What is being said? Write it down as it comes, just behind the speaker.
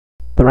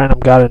The Random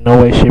God in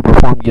no way, shape, or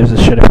form gives a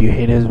shit if you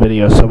hate his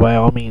videos, so by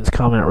all means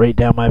comment right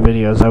down my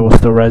videos. I will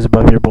still rise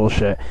above your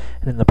bullshit,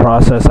 and in the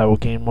process I will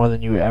gain more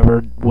than you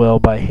ever will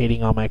by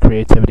hating on my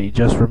creativity.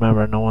 Just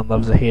remember, no one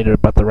loves a hater,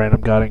 but the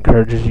Random God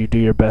encourages you to do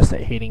your best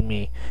at hating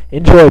me.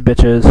 Enjoy,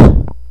 bitches!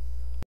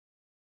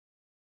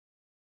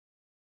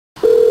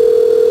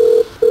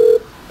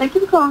 Thank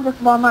you for calling this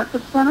Walmart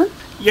Supercenter.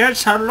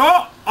 Yes,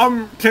 hello.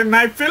 Can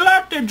I fill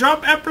out the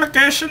job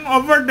application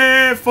over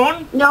the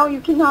phone? No, you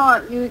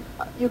cannot. You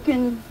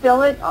can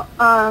fill it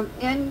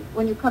in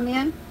when you come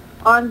in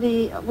on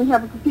the. We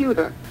have a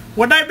computer.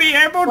 Would I be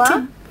able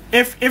to?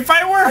 If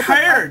I were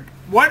hired,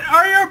 what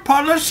are your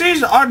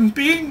policies on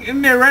being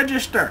in the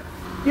register?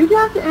 You'd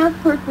have to ask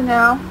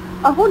personnel.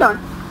 Oh, hold on.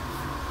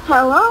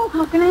 Hello,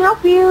 how can I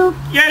help you?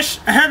 Yes,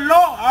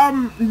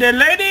 hello. The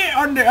lady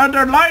on the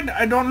other line,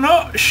 I don't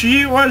know.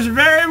 She was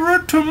very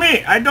rude to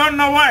me. I don't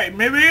know why.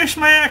 Maybe it's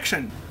my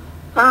accent.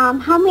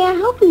 How may I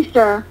help you,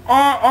 sir?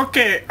 Oh,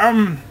 okay.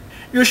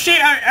 You see,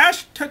 I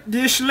asked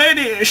this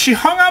lady. She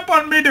hung up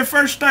on me the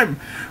first time,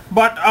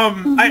 but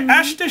I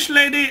asked this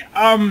lady,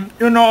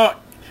 you know,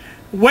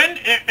 when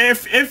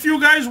if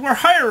you guys were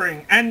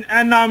hiring,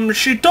 and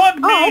she told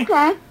me. Oh,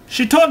 okay.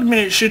 She told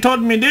me this.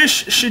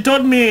 She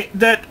told me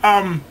that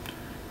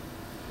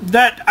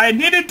that I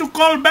needed to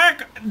call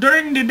back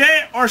during the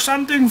day or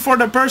something for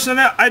the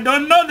personnel. I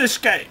don't know this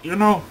guy, you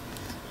know.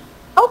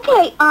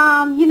 Okay,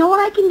 you know what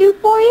I can do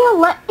for you?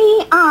 Let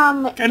me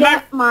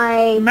get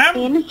my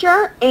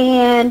manager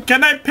and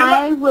can I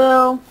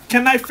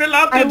fill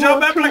out the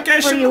job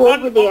application you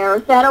over there?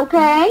 Is that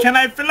okay? Can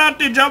I fill out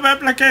the job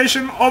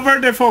application over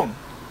the phone?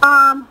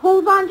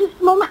 Hold on just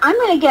a moment. I'm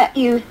gonna get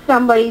you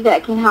somebody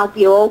that can help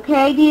you,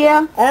 okay,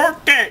 dear?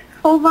 Okay.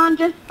 Hold on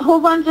just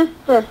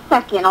a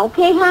second,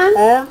 okay,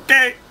 hon?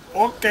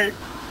 Okay.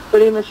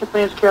 Good evening, Mr.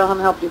 Finance Carol. How may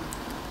I help you?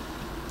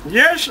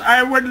 Yes,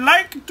 I would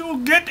like to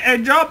get a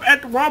job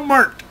at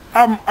Walmart.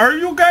 Are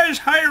you guys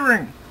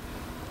hiring?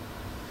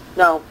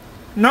 No.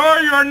 No,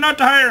 you're not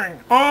hiring.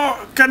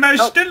 Oh, can I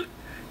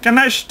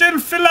still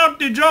fill out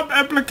the job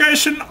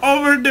application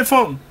over the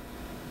phone?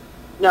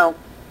 No.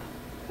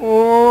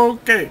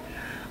 Okay.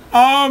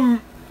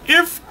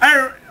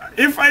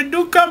 If I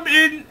do come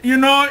in, you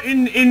know,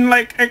 in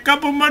like a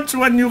couple months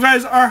when you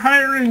guys are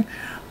hiring,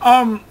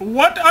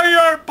 what are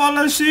your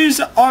policies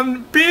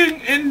on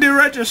being in the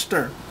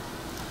register?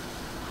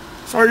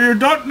 So you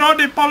don't know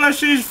the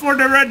policies for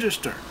the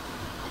register?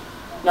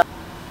 No.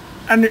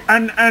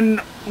 And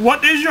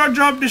what is your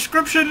job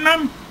description,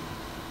 ma'am?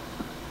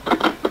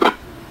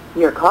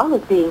 Your call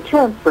is being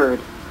transferred.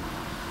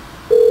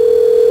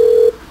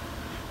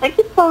 Thank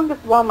you for calling this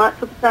Walmart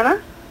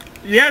Supercenter.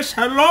 Yes,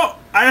 hello.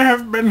 I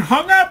have been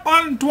hung up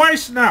on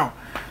twice now.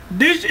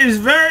 This is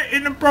very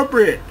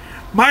inappropriate.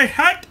 My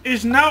hat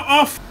is now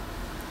off.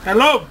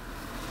 Hello?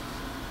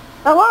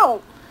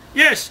 Hello?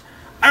 Yes,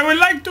 I would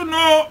like to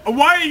know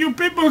why you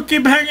people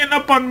keep hanging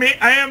up on me.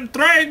 I am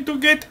trying to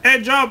get a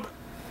job.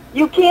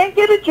 You can't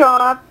get a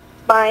job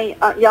by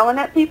yelling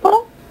at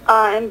people,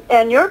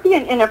 and you're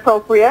being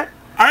inappropriate.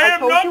 I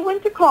told you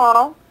when to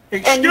call.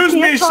 Excuse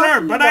me,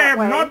 sir, but I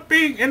am not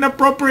being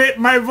inappropriate.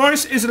 My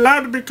voice is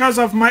loud because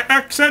of my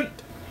accent.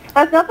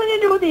 Has nothing to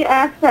do with the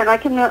accent. I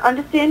can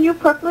understand you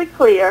perfectly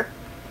clear.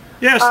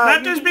 Yes,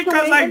 that is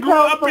because I grew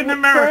up in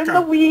America.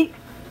 During the week,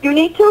 you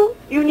need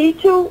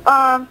to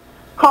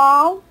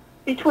call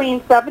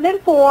between 7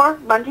 and 4,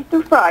 Monday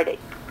through Friday.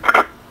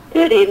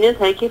 Good evening.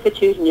 Thank you for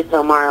choosing your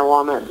Palmyra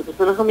Walmart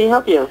Supercenter. How may I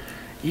help you?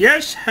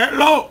 Yes,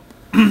 hello.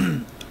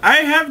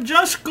 I have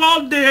just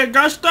called the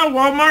Augusta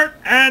Walmart,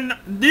 and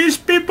these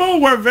people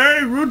were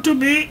very rude to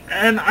me,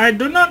 and I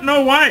do not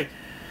know why.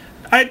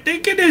 I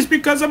think it is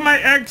because of my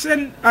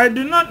accent. I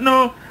do not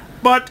know,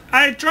 but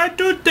I tried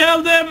to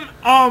tell them,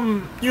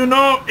 you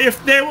know,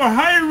 if they were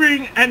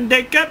hiring, and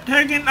they kept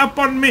hanging up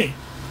on me.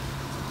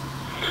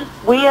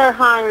 We are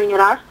hiring at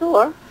our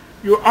store.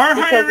 You are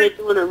hiring?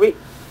 Because we're doing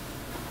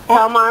a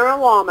Palmyra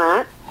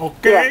Walmart.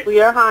 Okay. Yes, we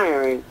are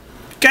hiring.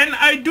 Can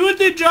I do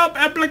the job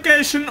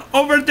application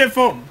over the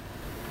phone?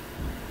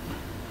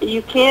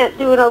 You can't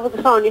do it over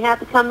the phone. You have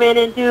to come in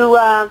and do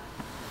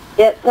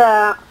it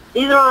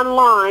either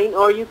online,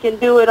 or you can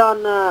do it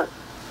on the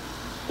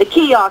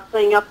kiosk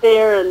thing up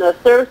there in the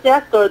service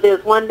desk, or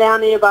there's one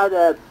down there by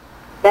the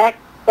back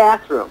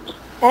bathrooms.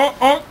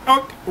 Okay.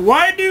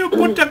 Why do you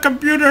put the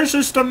computer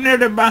system near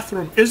the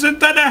bathroom? Isn't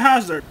that a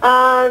hazard?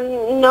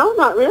 No,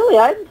 not really.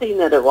 I hadn't seen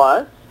that it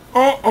was.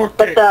 Oh,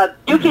 okay. But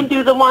you can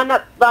do the one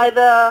up by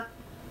the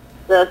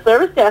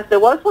service desk. There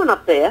was one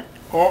up there.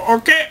 Oh,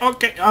 okay.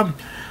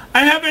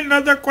 I have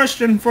another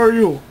question for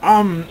you.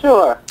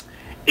 Sure.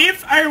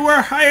 If I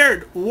were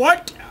hired,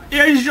 what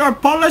is your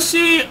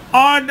policy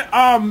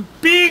on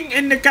being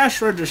in the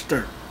cash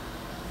register?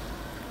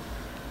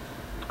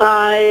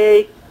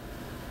 I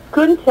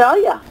couldn't tell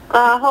you.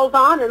 Hold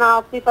on, and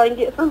I'll see if I can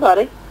get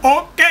somebody.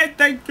 Okay,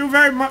 thank you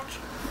very much.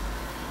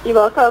 You're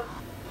welcome.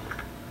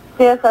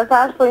 Yes, that's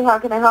Ashley. How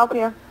can I help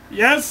you?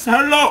 Yes,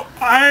 hello.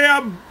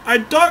 I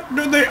talked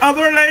to the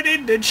other lady.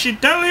 Did she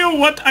tell you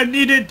what I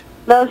needed?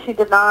 No, she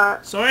did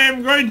not. So I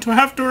am going to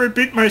have to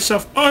repeat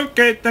myself.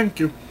 Okay, thank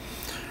you.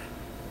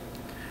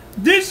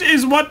 This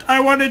is what I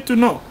wanted to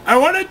know. I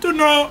wanted to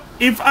know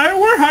if I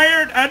were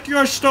hired at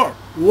your store,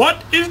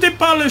 what is the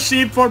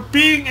policy for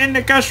peeing in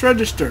the cash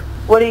register?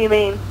 What do you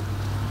mean?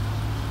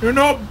 You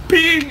know,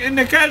 peeing in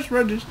the cash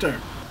register.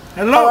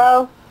 Hello?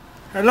 Hello?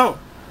 Hello?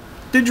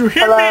 Did you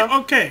hear Hello? me?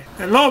 Okay.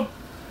 Hello?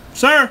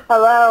 Sir?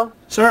 Hello?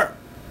 Sir?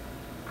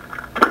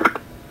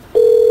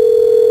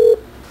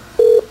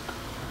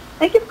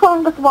 Thank you for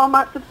calling the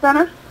Walmart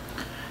Supercenter.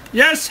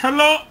 Yes,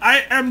 hello.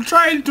 I am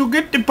trying to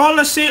get the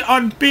policy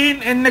on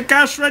peeing in the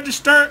cash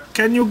register.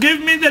 Can you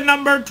give me the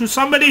number to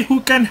somebody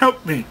who can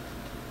help me?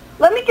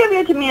 Let me give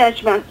you to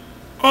management.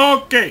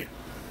 Okay.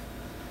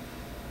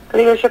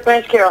 Leadership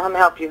Branch Carol, how may I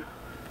help you?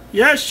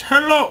 Yes,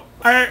 hello.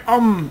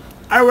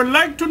 I would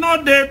like to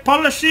know the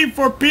policy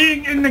for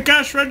peeing in the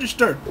cash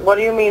register. What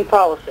do you mean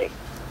policy?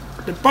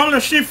 The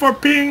policy for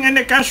peeing in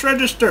the cash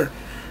register.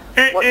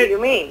 What do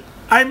you mean?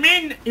 I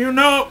mean, you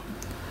know,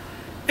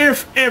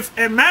 if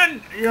a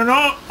man, you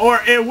know,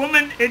 or a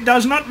woman, it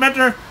does not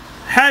matter,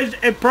 has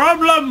a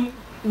problem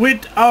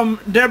with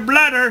their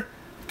bladder,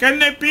 can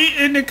they pee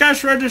in the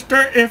cash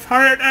register if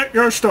hired at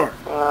your store?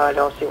 I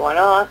don't see why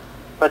not.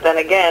 But then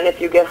again, if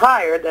you get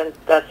hired, then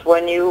that's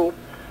when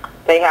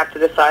they have to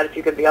decide if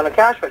you can be on the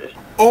cash register.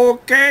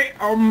 Okay,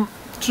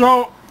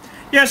 so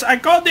yes, I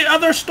called the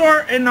other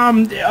store and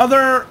the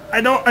other, I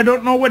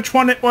don't know which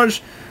one it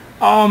was,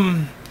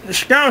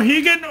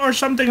 Skowhegan or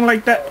something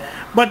like that.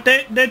 But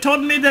they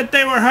told me that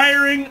they were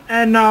hiring,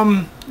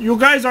 and you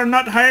guys are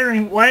not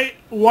hiring.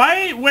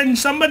 Why when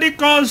somebody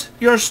calls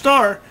your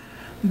store,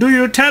 do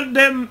you tell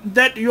them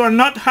that you are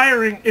not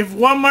hiring if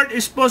Walmart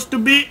is supposed to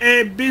be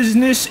a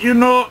business, you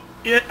know,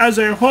 as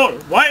a whole?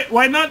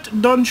 Why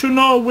not? Don't you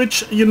know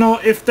which, you know,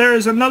 if there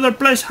is another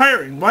place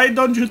hiring? Why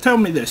don't you tell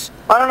me this?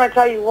 Why don't I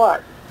tell you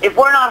what? If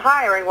we're not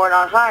hiring, we're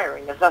not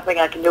hiring. There's nothing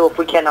I can do if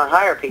we cannot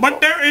hire people. But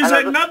there is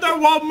another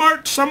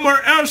Walmart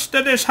somewhere else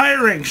that is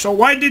hiring. So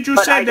why did you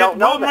say that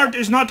Walmart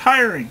is not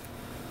hiring?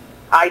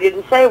 I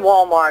didn't say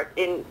Walmart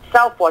in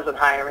South wasn't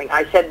hiring.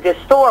 I said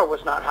this store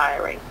was not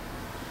hiring.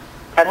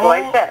 That's what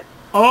I said.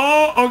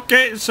 Oh,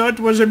 okay. So it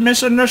was a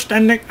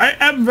misunderstanding. I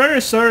am very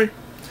sorry.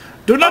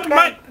 Do not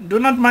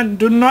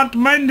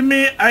mind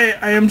me.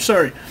 I am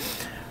sorry.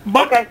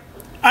 But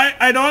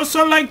I'd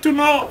also like to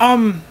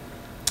know,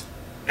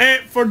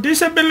 for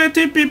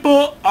disability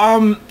people,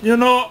 you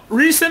know,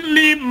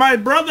 recently my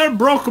brother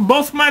broke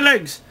both my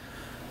legs.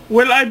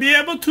 Will I be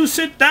able to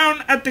sit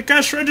down at the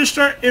cash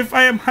register if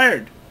I am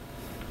hired?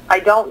 I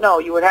don't know.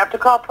 You would have to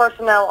call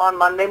personnel on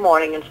Monday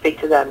morning and speak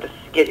to them to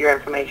get your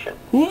information.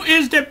 Who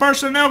is the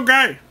personnel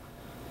guy?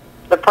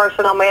 The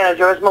personnel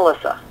manager is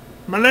Melissa.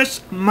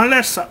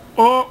 Melissa.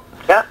 Oh.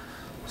 Yeah.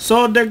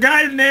 So the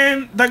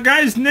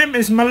guy's name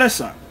is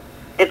Melissa.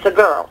 It's a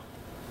girl.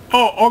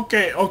 Oh,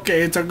 okay,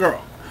 it's a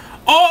girl.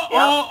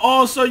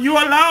 Oh, so you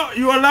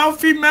allow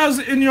females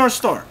in your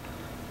store?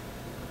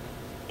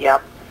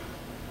 Yep.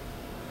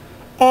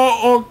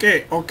 Oh,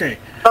 okay.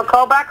 So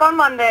call back on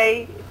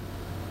Monday,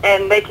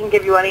 and they can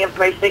give you any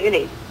information that you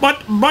need.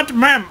 But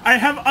ma'am, I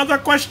have other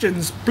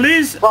questions,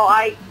 please. Well,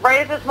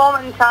 right at this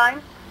moment in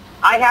time,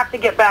 I have to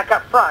get back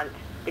up front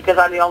because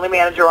I'm the only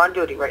manager on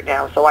duty right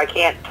now, so I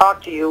can't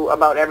talk to you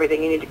about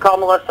everything. You need to call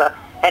Melissa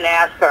and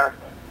ask her.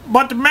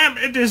 But ma'am,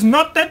 it is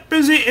not that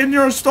busy in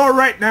your store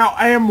right now.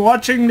 I am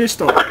watching the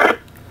store.